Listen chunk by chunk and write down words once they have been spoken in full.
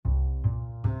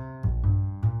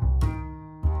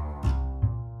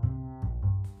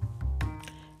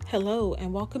Hello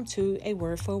and welcome to a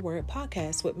Word for Word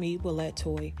podcast with me, Willette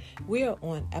Toy. We are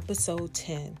on episode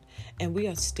 10 and we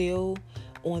are still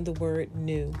on the word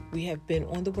new. We have been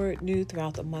on the word new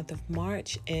throughout the month of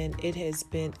March, and it has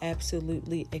been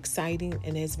absolutely exciting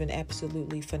and has been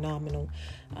absolutely phenomenal.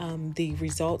 The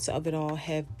results of it all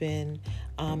have been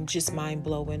just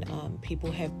mind-blowing.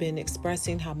 People have been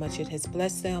expressing how much it has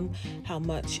blessed them, how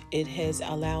much it has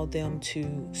allowed them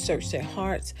to search their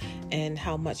hearts, and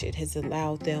how much it has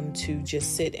allowed them to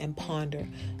just sit and ponder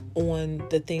on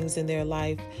the things in their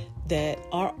life that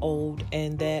are old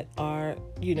and that are,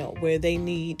 where they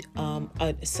need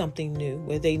something new,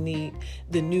 where they need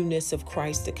the newness of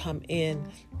Christ to come in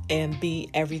and be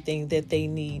everything that they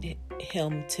need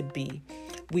him to be.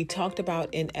 We talked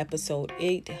about in episode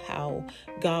 8 how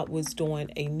God was doing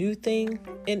a new thing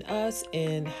in us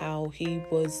and how he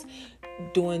was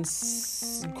doing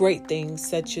great things,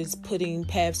 such as putting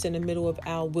paths in the middle of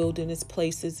our wilderness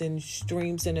places and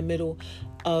streams in the middle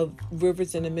of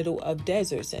rivers, in the middle of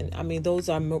deserts. And I mean, those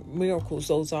are miracles.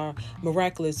 Those are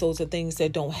miraculous. Those are things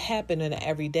that don't happen in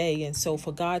every day. And so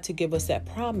for God to give us that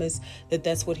promise that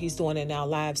that's what he's doing in our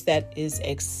lives, that is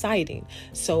exciting.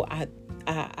 So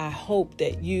I hope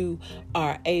that you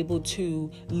are able to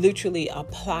literally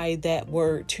apply that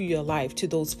word to your life, to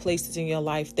those places in your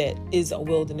life that is a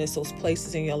wilderness, those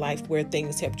places in your life where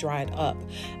things have dried up.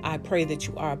 I pray that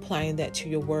you are applying that to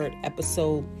your word.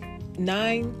 Episode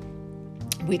 9,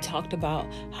 we talked about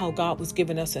how God was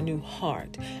giving us a new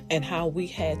heart and how we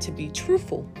had to be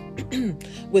truthful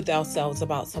with ourselves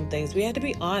about some things. We had to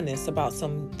be honest about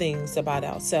some things about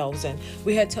ourselves, and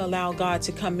we had to allow God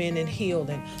to come in and heal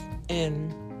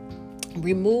and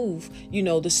remove,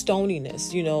 the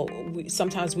stoniness.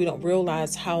 Sometimes we don't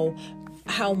realize how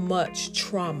much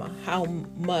trauma, how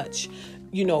much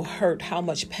hurt, how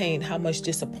much pain, how much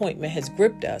disappointment has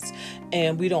gripped us.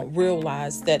 And we don't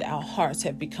realize that our hearts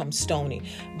have become stony.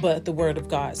 But the word of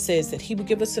God says that he will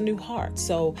give us a new heart.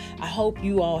 So I hope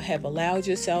you all have allowed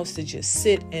yourselves to just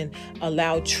sit and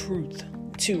allow truth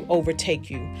to overtake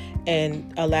you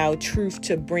and allow truth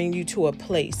to bring you to a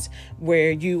place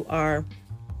where you are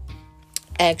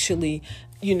actually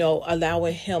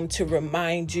allowing him to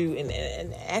remind you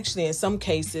and actually in some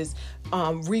cases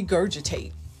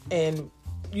regurgitate and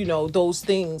those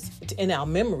things in our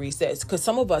memories, because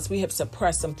some of us, we have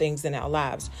suppressed some things in our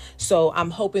lives. So I'm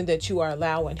hoping that you are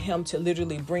allowing him to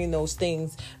literally bring those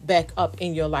things back up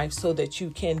in your life so that you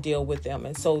can deal with them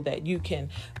and so that you can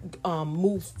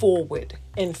move forward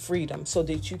in freedom, so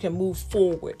that you can move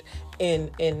forward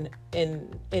in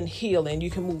healing, you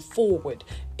can move forward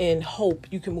in hope,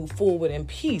 you can move forward in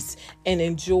peace and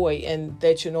in joy, and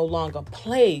that you're no longer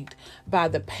plagued by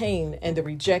the pain and the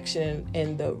rejection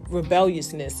and the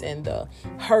rebelliousness and the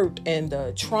hurt and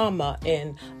the trauma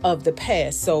and of the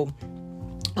past. So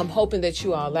I'm hoping that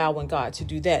you are allowing God to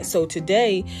do that. So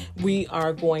today we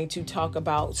are going to talk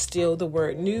about still the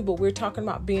word new, but we're talking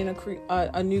about being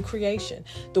a new creation.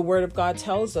 The word of God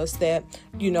tells us that,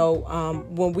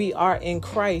 when we are in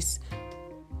Christ,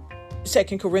 2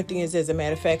 Corinthians, as a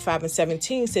matter of fact,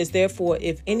 5:17 says, therefore,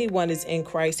 if anyone is in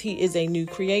Christ, he is a new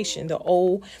creation. The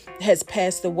old has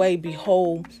passed away.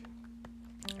 Behold,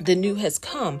 the new has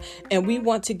come. And we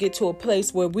want to get to a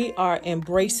place where we are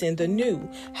embracing the new.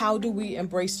 How do we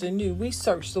embrace the new? We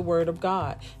search the word of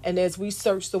God. And as we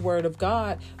search the word of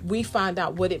God, we find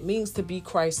out what it means to be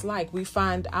Christ-like. We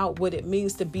find out what it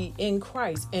means to be in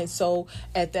Christ. And so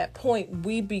at that point,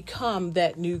 we become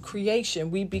that new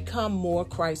creation. We become more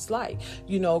Christ-like.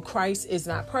 Christ is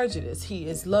not prejudice. He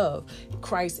is love.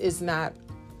 Christ is not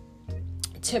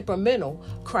temperamental.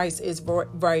 Christ is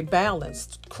very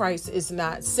balanced. Christ is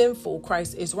not sinful.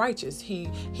 Christ is righteous.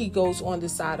 He goes on the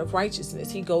side of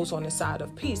righteousness. He goes on the side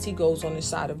of peace. He goes on the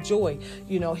side of joy.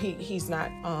 He's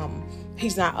not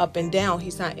up and down.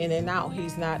 He's not in and out.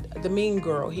 He's not the mean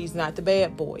girl. He's not the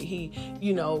bad boy.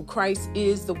 Christ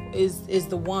is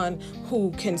the one who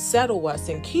can settle us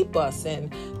and keep us,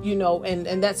 and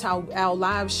that's how our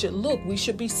lives should look. We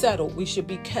should be settled. We should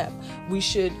be kept. We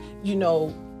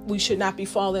should not be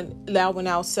allowing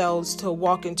ourselves to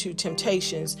walk into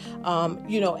temptations.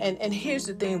 And here's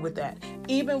the thing with that.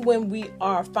 Even when we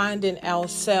are finding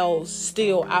ourselves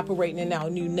still operating in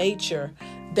our new nature,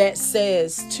 that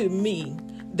says to me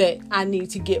that I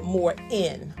need to get more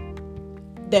in.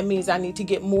 That means I need to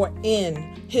get more in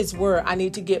his word. I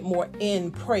need to get more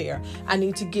in prayer. I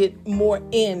need to get more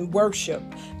in worship.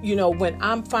 When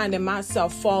I'm finding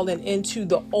myself falling into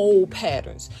the old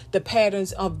patterns, the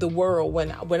patterns of the world,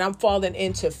 when I'm falling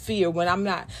into fear, when I'm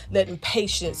not letting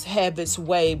patience have its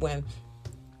way, when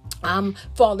I'm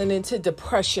falling into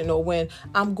depression, or when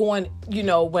I'm going,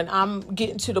 when I'm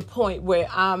getting to the point where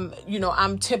I'm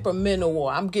temperamental,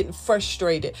 or I'm getting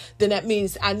frustrated, then that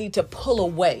means I need to pull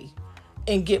away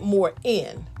and get more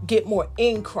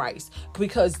in Christ,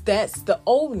 because that's the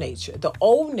old nature. The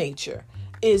old nature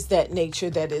is that nature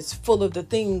that is full of the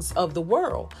things of the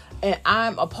world. And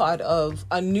I'm a part of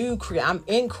a new I'm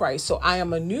in Christ, so I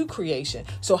am a new creation.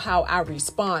 So how I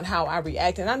respond, how I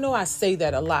react, and I know I say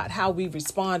that a lot, how we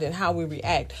respond and how we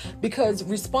react, because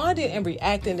responding and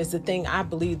reacting is the thing I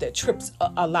believe that trips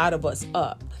a lot of us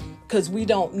up. Because we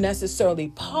don't necessarily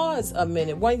pause a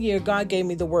minute. One year, God gave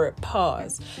me the word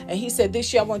pause. And he said,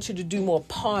 this year, I want you to do more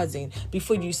pausing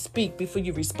before you speak, before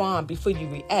you respond, before you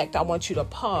react. I want you to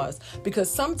pause. Because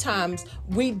sometimes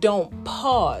we don't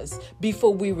pause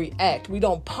before we react. We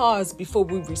don't pause before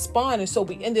we respond. And so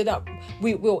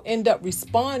we'll end up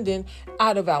responding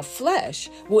out of our flesh.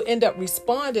 We'll end up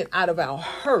responding out of our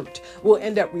hurt. We'll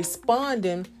end up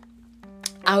responding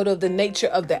out of the nature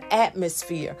of the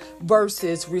atmosphere,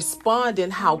 versus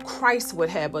responding how Christ would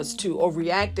have us to, or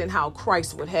reacting how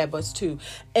Christ would have us to.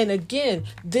 And again,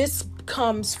 this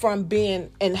comes from being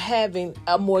and having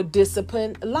a more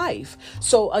disciplined life.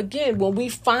 So again, when we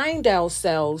find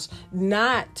ourselves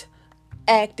not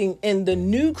acting in the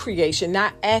new creation,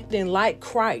 not acting like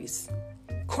Christ.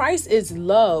 Christ is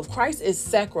love. Christ is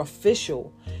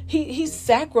sacrificial. He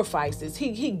sacrifices.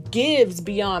 He gives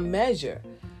beyond measure.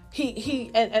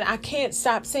 And I can't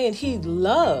stop saying he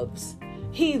loves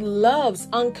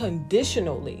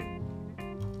unconditionally.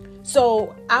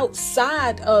 So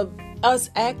outside of us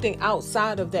acting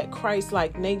outside of that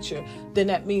Christ-like nature, then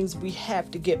that means we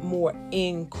have to get more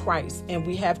in Christ, and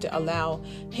we have to allow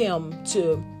him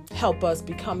to help us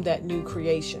become that new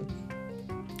creation,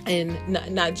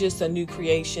 and not just a new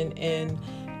creation in,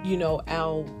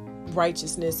 our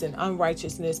righteousness and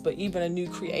unrighteousness, but even a new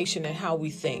creation in how we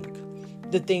think.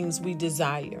 The things we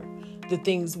desire, the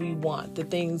things we want, the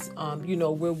things,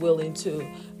 we're willing to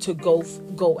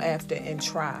go after and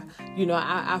try.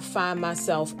 I find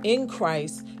myself in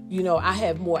Christ. I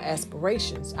have more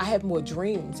aspirations. I have more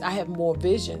dreams. I have more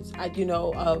visions,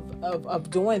 of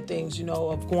doing things,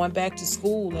 of going back to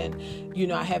school.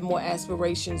 And, I have more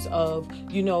aspirations of,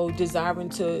 desiring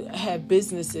to have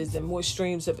businesses and more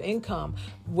streams of income.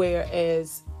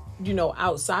 Whereas,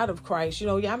 outside of Christ,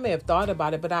 I may have thought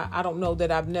about it, but I don't know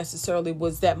that I've necessarily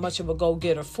was that much of a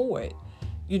go-getter for it.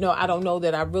 I don't know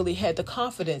that I really had the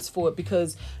confidence for it,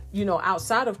 because,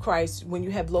 outside of Christ, when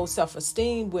you have low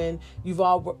self-esteem, when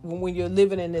you're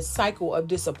living in this cycle of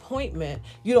disappointment,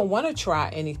 you don't want to try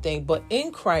anything. But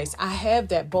in Christ, I have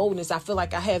that boldness. I feel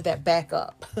like I have that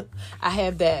backup. I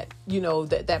have that,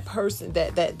 that person,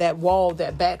 that wall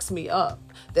that backs me up,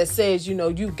 that says,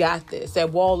 you got this,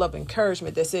 that wall of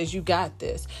encouragement that says you got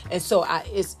this. And so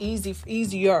it's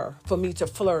easier for me to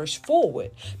flourish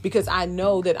forward, because I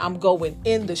know that I'm going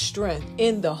in the strength,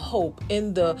 in the hope,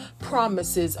 in the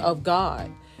promises of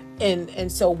God.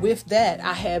 And so with that,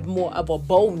 I have more of a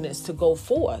boldness to go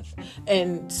forth.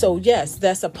 And so, yes,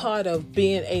 that's a part of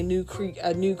being a new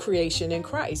creation in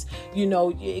Christ.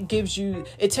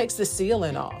 It takes the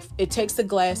ceiling off. It takes the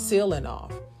glass ceiling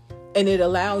off. And it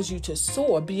allows you to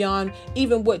soar beyond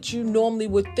even what you normally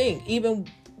would think, even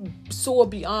soar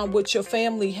beyond what your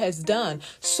family has done,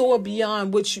 soar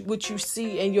beyond what you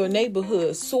see in your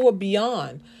neighborhood, soar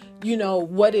beyond,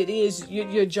 what it is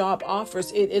your job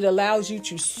offers. It allows you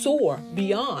to soar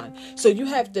beyond. So you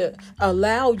have to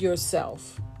allow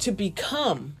yourself to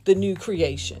become the new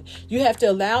creation. You have to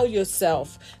allow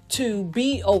yourself to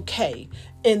be okay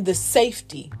in the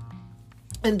safety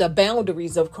and the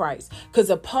boundaries of Christ.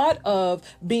 Because a part of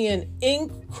being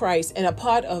in Christ and a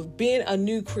part of being a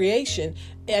new creation,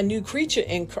 a new creation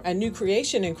in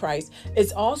Christ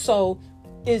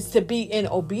is to be in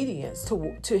obedience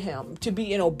to him, to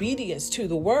be in obedience to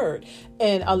the word.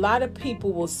 And a lot of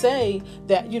people will say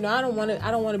that, I don't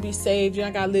want to be saved.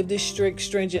 I got to live this strict,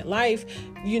 stringent life.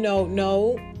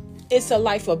 No, it's a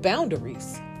life of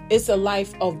boundaries. It's a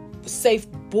life of safe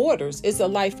borders. It's a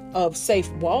life of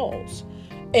safe walls.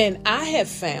 And I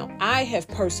have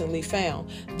personally found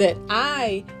that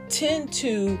I tend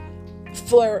to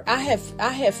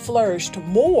I have flourished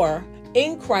more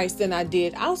in Christ than I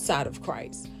did outside of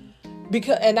Christ.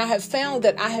 And I have found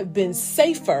that I have been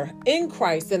safer in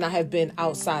Christ than I have been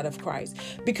outside of Christ.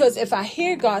 Because if I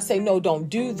hear God say, no, don't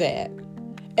do that,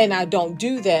 and I don't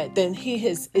do that, then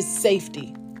is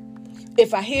safety.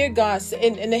 If I hear God say,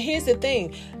 and here's the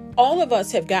thing, all of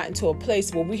us have gotten to a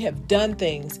place where we have done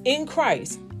things in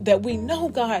Christ that we know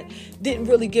God didn't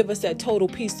really give us that total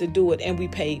peace to do it, and we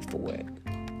paid for it.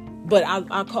 But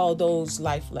I call those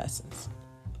life lessons.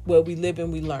 where we live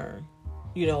and we learn.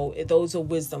 Those are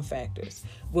wisdom factors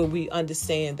where we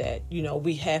understand that,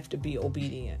 we have to be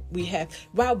obedient.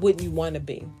 Why wouldn't you want to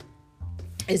be?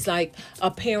 It's like a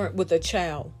parent with a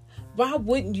child. Why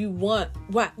wouldn't you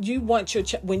want your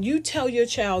child, when you tell your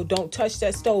child, don't touch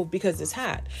that stove because it's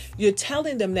hot, you're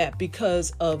telling them that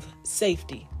because of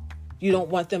safety. You don't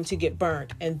want them to get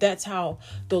burned. And that's how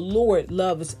the Lord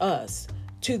loves us,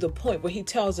 to the point where he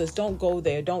tells us, don't go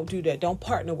there, don't do that, don't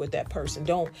partner with that person,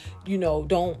 don't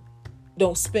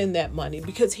spend that money,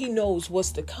 because he knows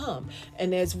what's to come.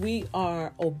 And as we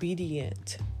are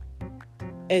obedient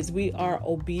as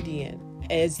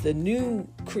the new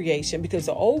creation, because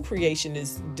the old creation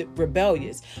is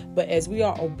rebellious, but as we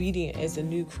are obedient as the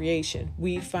new creation,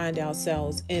 we find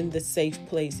ourselves in the safe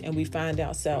place, and we find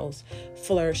ourselves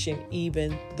flourishing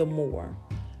even the more.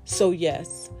 So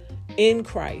yes, in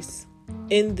Christ,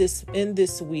 in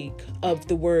this week of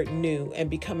the word new and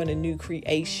becoming a new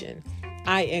creation,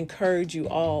 I encourage you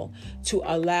all to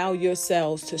allow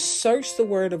yourselves to search the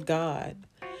word of God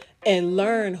and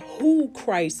learn who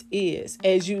Christ is.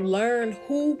 As you learn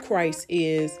who Christ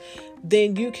is,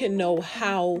 then you can know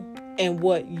how and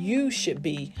what you should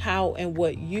be, how and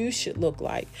what you should look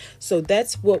like. So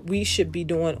that's what we should be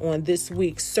doing on this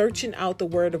week, searching out the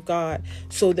word of God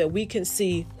so that we can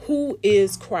see who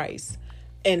is Christ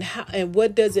and how, and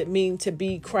what does it mean to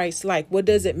be Christ-like? What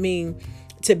does it mean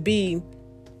to be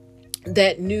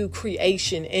that new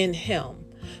creation in him?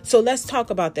 So let's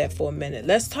talk about that for a minute.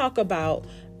 Let's talk about,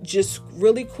 just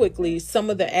really quickly, some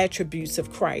of the attributes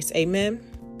of Christ. Amen.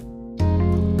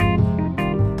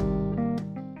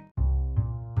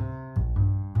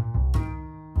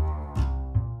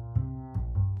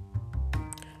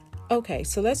 Okay,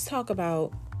 so let's talk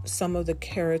about some of the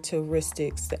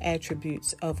characteristics, the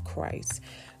attributes of Christ.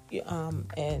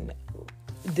 And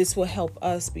this will help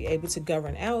us be able to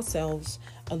govern ourselves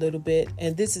a little bit.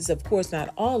 And this is, of course,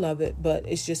 not all of it, but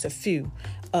it's just a few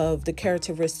of the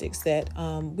characteristics that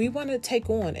we want to take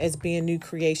on as being new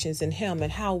creations in him,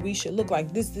 and how we should look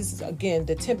like. This is, again,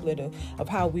 the template of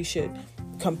how we should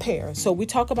compare. So we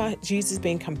talk about Jesus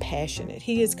being compassionate.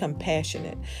 He is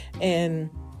compassionate. And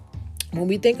when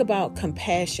we think about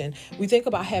compassion, we think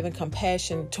about having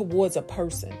compassion towards a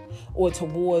person or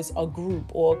towards a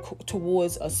group or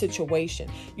towards a situation.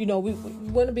 We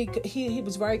want to be, he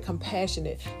was very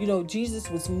compassionate. Jesus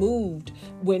was moved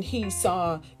when he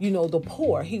saw, the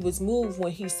poor. He was moved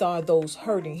when he saw those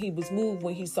hurting. He was moved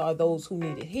when he saw those who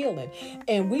needed healing.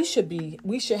 And we should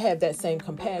have that same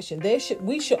compassion.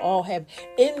 We should all have,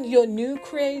 in your new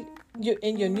creation,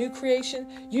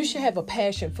 you should have a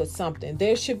passion for something.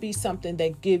 There should be something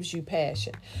that gives you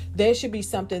passion. There should be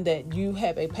something that you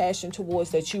have a passion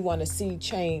towards, that you want to see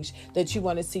change, that you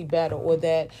want to see better, or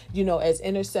that, as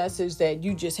intercessors, that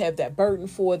you just have that burden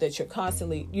for, that you're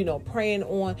constantly, praying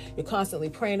on, you're constantly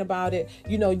praying about it.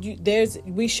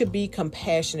 We should be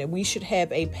compassionate. We should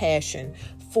have a passion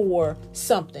for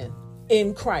something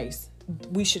in Christ.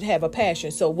 We should have a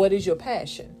passion. So what is your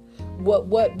passion?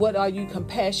 What are you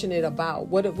compassionate about?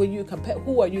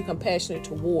 Who are you compassionate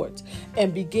towards?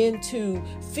 And begin to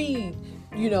feed,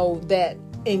 that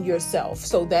in yourself,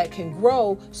 so that can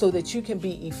grow, so that you can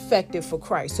be effective for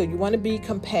Christ. So you want to be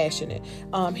compassionate.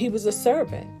 He was a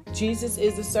servant. Jesus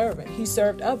is a servant. He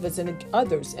served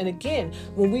others. And again,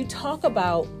 when we talk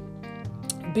about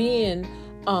being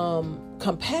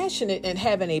compassionate and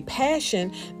having a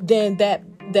passion, then that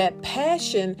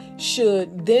passion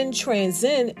should then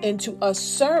transcend into us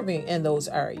serving in those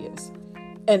areas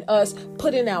and us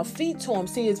putting our feet to him.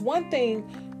 See, it's one thing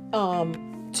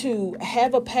to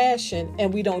have a passion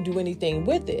and we don't do anything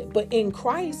with it. But in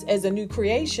Christ, as a new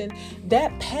creation,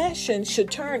 that passion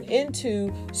should turn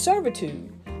into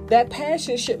servitude. That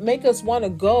passion should make us want to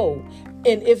go.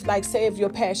 And if your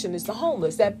passion is the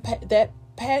homeless, that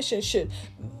passion should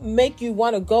make you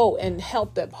want to go and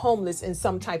help the homeless in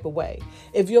some type of way.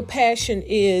 If your passion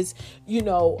is,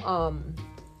 young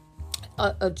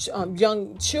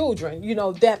children,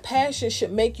 that passion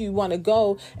should make you want to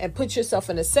go and put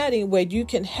yourself in a setting where you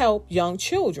can help young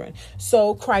children.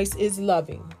 So Christ is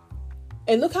loving.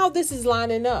 And look how this is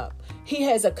lining up.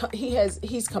 He's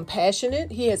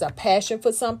compassionate. He has a passion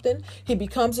for something. He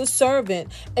becomes a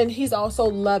servant, and he's also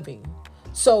loving.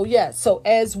 So so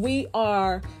as we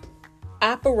are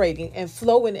operating and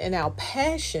flowing in our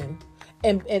passion,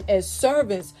 and as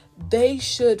servants, they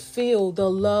should feel the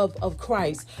love of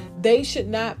Christ. They should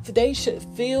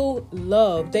feel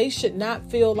love. They should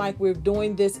not feel like we're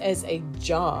doing this as a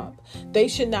job. They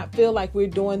should not feel like we're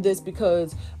doing this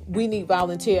because we need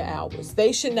volunteer hours.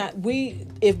 They should not.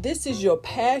 If this is your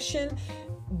passion,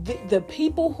 the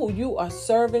people who you are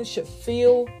serving should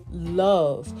feel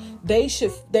love. They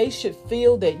should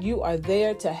feel that you are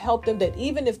there to help them, that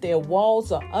even if their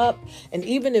walls are up, and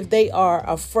even if they are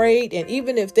afraid, and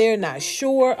even if they're not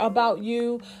sure about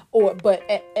you, but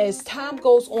as time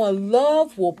goes on,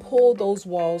 love will pull those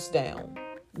walls down.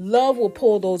 Love will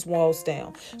pull those walls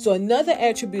down. So another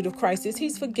attribute of Christ is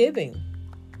he's forgiving.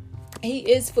 He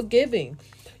is forgiving.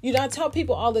 I tell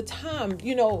people all the time,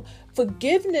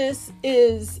 forgiveness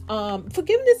is hard,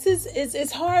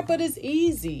 but it's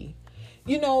easy.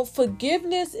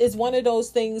 Forgiveness is one of those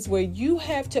things where you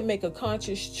have to make a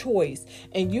conscious choice,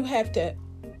 and you have to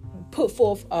put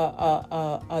forth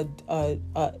a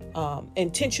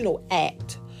intentional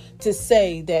act to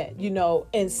say that,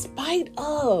 in spite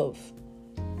of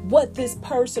what this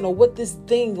person or what this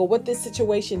thing or what this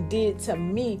situation did to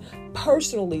me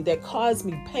personally, that caused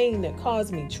me pain, that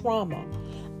caused me trauma,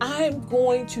 I'm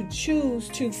going to choose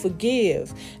to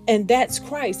forgive. And that's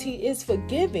Christ. He is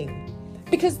forgiving,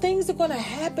 because things are going to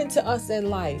happen to us in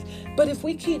life. But if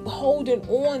we keep holding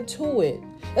on to it,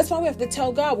 that's why we have to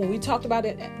tell God, when we talked about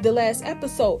it the last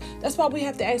episode, that's why we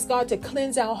have to ask God to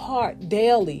cleanse our heart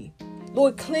daily.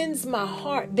 Lord, cleanse my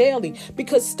heart daily,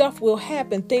 because stuff will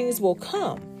happen. Things will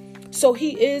come. So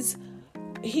he is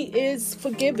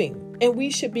forgiving, and we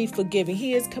should be forgiving.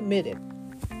 He is committed.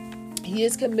 He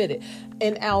is committed.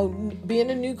 And our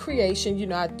being a new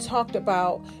creation, I talked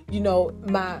about,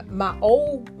 my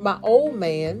old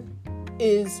man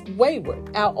is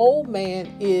wayward. Our old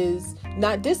man is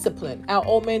not disciplined. Our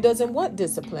old man doesn't want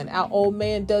discipline. Our old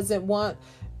man doesn't want,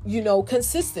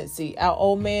 consistency. Our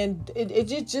old man,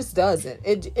 it just doesn't.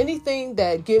 Anything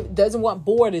that doesn't want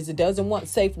borders, it doesn't want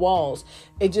safe walls.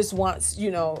 It just wants,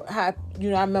 I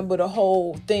remember the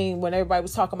whole thing when everybody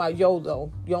was talking about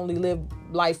YOLO. You only live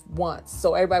life once.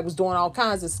 So everybody was doing all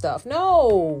kinds of stuff.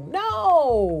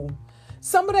 No.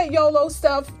 Some of that YOLO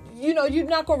stuff, you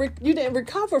didn't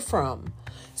recover from.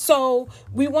 So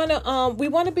we want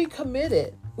to be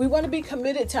committed. We want to be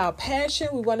committed to our passion.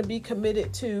 We want to be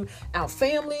committed to our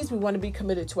families. We want to be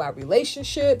committed to our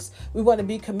relationships. We want to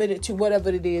be committed to whatever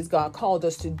it is God called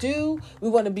us to do. We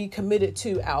want to be committed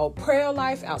to our prayer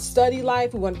life, our study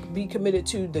life. We want to be committed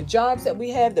to the jobs that we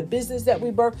have, the business that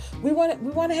we birth. We want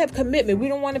to have commitment. We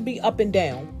don't want to be up and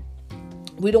down.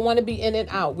 We don't want to be in and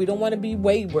out. We don't want to be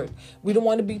wayward. We don't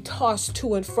want to be tossed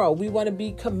to and fro. We want to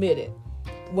be committed.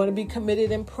 We want to be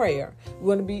committed in prayer. We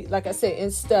want to be, like I said,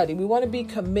 in study. We want to be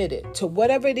committed to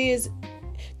whatever it is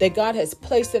that God has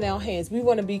placed in our hands. We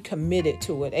want to be committed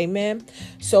to it. Amen.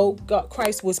 So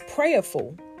Christ was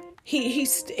prayerful. He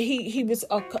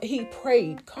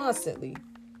prayed constantly,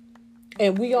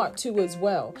 and we ought to as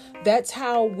well. That's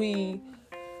how we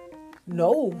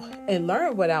know and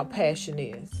learn what our passion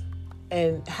is,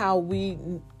 and how we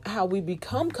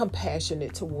become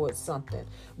compassionate towards something.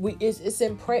 It's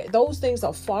in prayer. Those things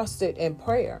are fostered in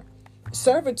prayer.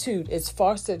 Servitude is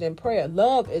fostered in prayer.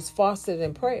 Love is fostered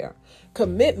in prayer.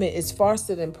 Commitment is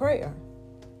fostered in prayer.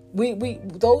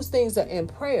 Those things are in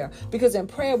prayer, because in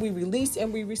prayer we release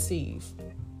and we receive.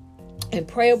 In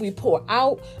prayer we pour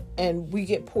out and we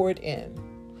get poured in.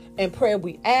 In prayer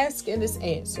we ask and it's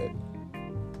answered.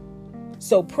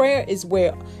 So prayer is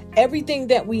where everything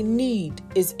that we need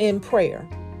is in prayer.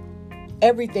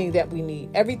 Everything that we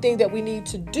need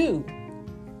to do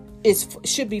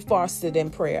should be fostered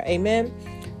in prayer. Amen.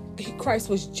 Christ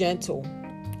was gentle.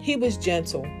 He was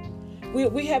gentle.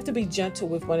 We have to be gentle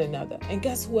with one another. And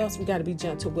guess who else we got to be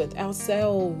gentle with?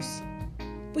 Ourselves.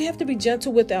 We have to be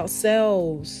gentle with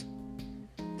ourselves.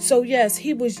 So yes,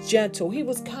 he was gentle. He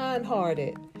was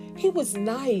kind-hearted. He was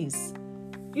nice.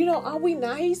 Are we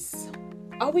nice?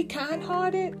 Are we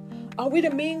kind-hearted? Are we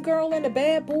the mean girl and the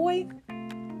bad boy?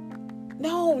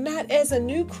 No, not as a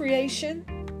new creation.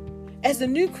 As a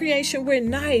new creation, we're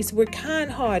nice, we're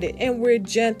kind-hearted, and we're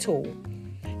gentle.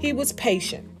 He was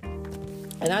patient.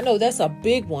 And I know that's a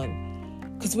big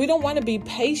one, because we don't want to be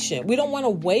patient. We don't want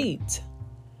to wait.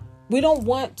 We don't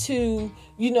want to,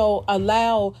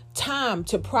 allow time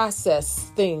to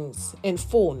process things in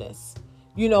fullness.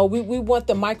 We want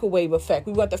the microwave effect.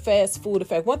 We want the fast food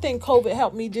effect. One thing COVID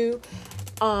helped me do,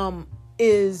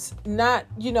 is not,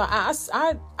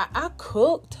 I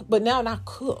cooked, but now I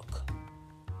cook.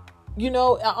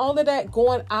 All of that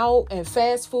going out and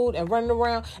fast food and running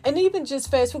around, and even just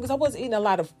fast food, because I wasn't eating a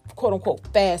lot of quote unquote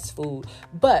fast food,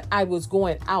 but I was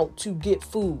going out to get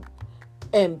food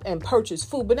and purchase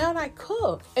food. But now I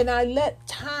cook, and I let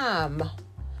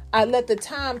the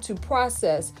time to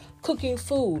process cooking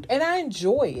food, and I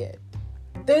enjoy it.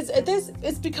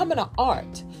 It's becoming an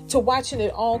art to watching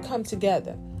it all come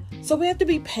together. So we have to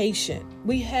be patient.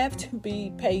 We have to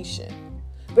be patient.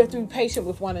 We have to be patient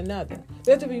with one another.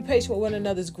 We have to be patient with one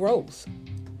another's growth.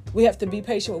 We have to be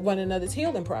patient with one another's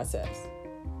healing process.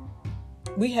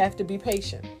 We have to be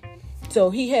patient. So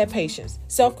he had patience,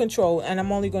 self-control, and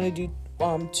I'm only going to do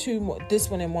 2 more, this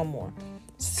one and one more.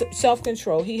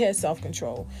 Self-control. He has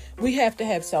self-control. We have to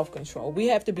have self-control. We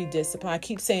have to be disciplined. I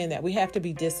keep saying that. We have to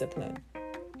be disciplined.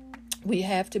 We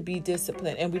have to be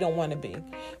disciplined, and we don't want to be.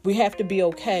 We have to be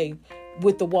okay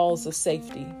with the walls of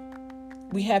safety.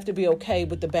 We have to be okay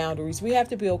with the boundaries. We have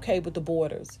to be okay with the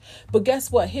borders. But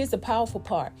guess what? Here's the powerful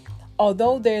part.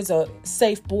 Although there's a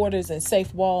safe borders and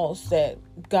safe walls that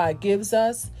God gives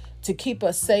us to keep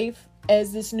us safe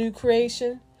as this new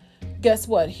creation, guess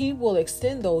what? He will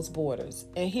extend those borders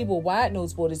and he will widen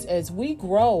those borders as we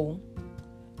grow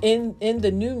in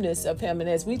the newness of him. And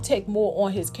as we take more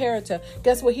on his character,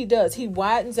 guess what he does? He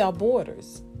widens our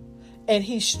borders and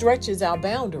he stretches our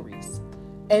boundaries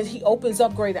and he opens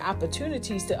up greater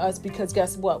opportunities to us because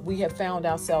guess what? We have found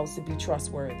ourselves to be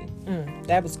trustworthy.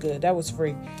 That was good. That was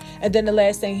free. And then the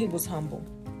last thing, he was humble.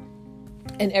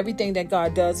 And everything that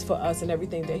God does for us and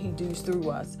everything that he does through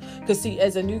us. Because see,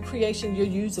 as a new creation, you're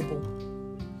usable.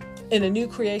 In a new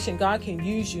creation, God can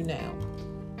use you now.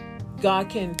 God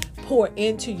can pour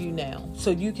into you now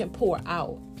so you can pour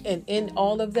out. And in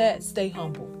all of that, stay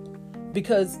humble.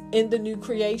 Because in the new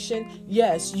creation,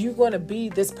 yes, you're going to be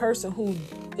this person who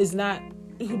does not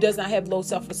have low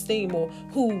self-esteem or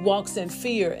who walks in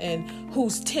fear and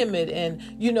who's timid and,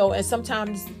 and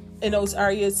sometimes in those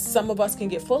areas, some of us can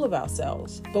get full of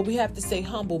ourselves, but we have to stay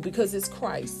humble because it's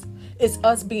Christ. It's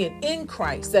us being in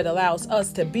Christ that allows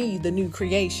us to be the new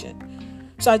creation.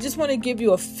 So I just want to give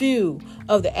you a few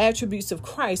of the attributes of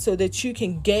Christ so that you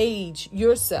can gauge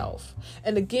yourself.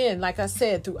 And again, like I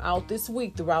said, throughout this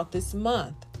week, throughout this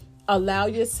month, allow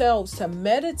yourselves to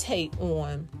meditate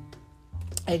on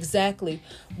exactly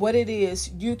what it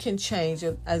is you can change,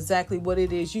 exactly what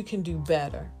it is you can do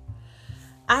better.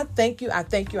 I thank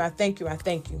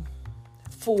you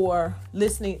for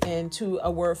listening into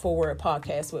a Word for Word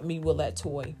podcast with me, Willette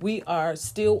Toy. We are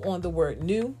still on the word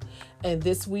new, and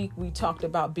this week we talked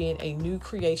about being a new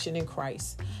creation in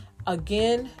Christ.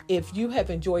 Again, if you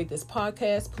have enjoyed this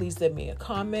podcast, please leave me a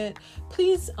comment.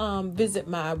 Please visit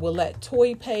my Willette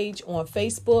Toy page on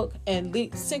Facebook and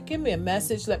give me a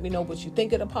message. Let me know what you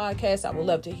think of the podcast. I would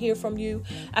love to hear from you.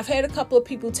 I've had a couple of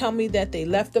people tell me that they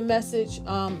left a message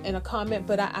in a comment,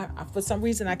 but I for some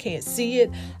reason I can't see it.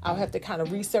 I'll have to kind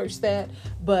of research that.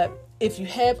 But if you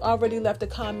have already left a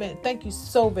comment, thank you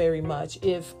so very much.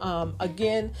 If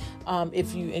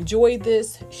you enjoyed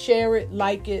this, share it,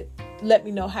 like it. Let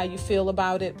me know how you feel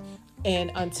about it.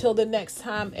 And until the next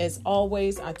time, as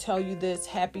always, I tell you this,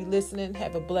 happy listening.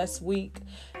 Have a blessed week.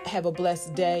 Have a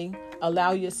blessed day.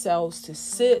 Allow yourselves to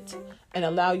sit and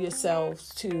allow yourselves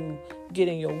to get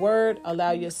in your word.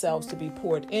 Allow yourselves to be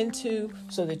poured into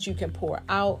so that you can pour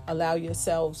out. Allow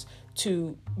yourselves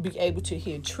to be able to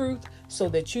hear truth so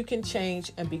that you can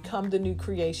change and become the new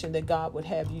creation that God would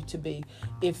have you to be.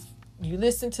 If you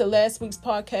listened to last week's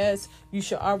podcast, you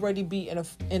should already be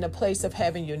in a place of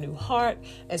having your new heart.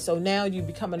 And so now you're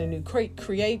becoming a new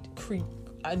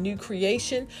a new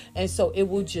creation. And so it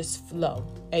will just flow.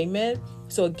 Amen.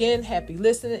 So again, happy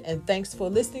listening and thanks for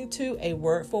listening to a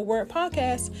Word for Word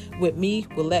podcast with me,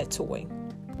 Willette Toy.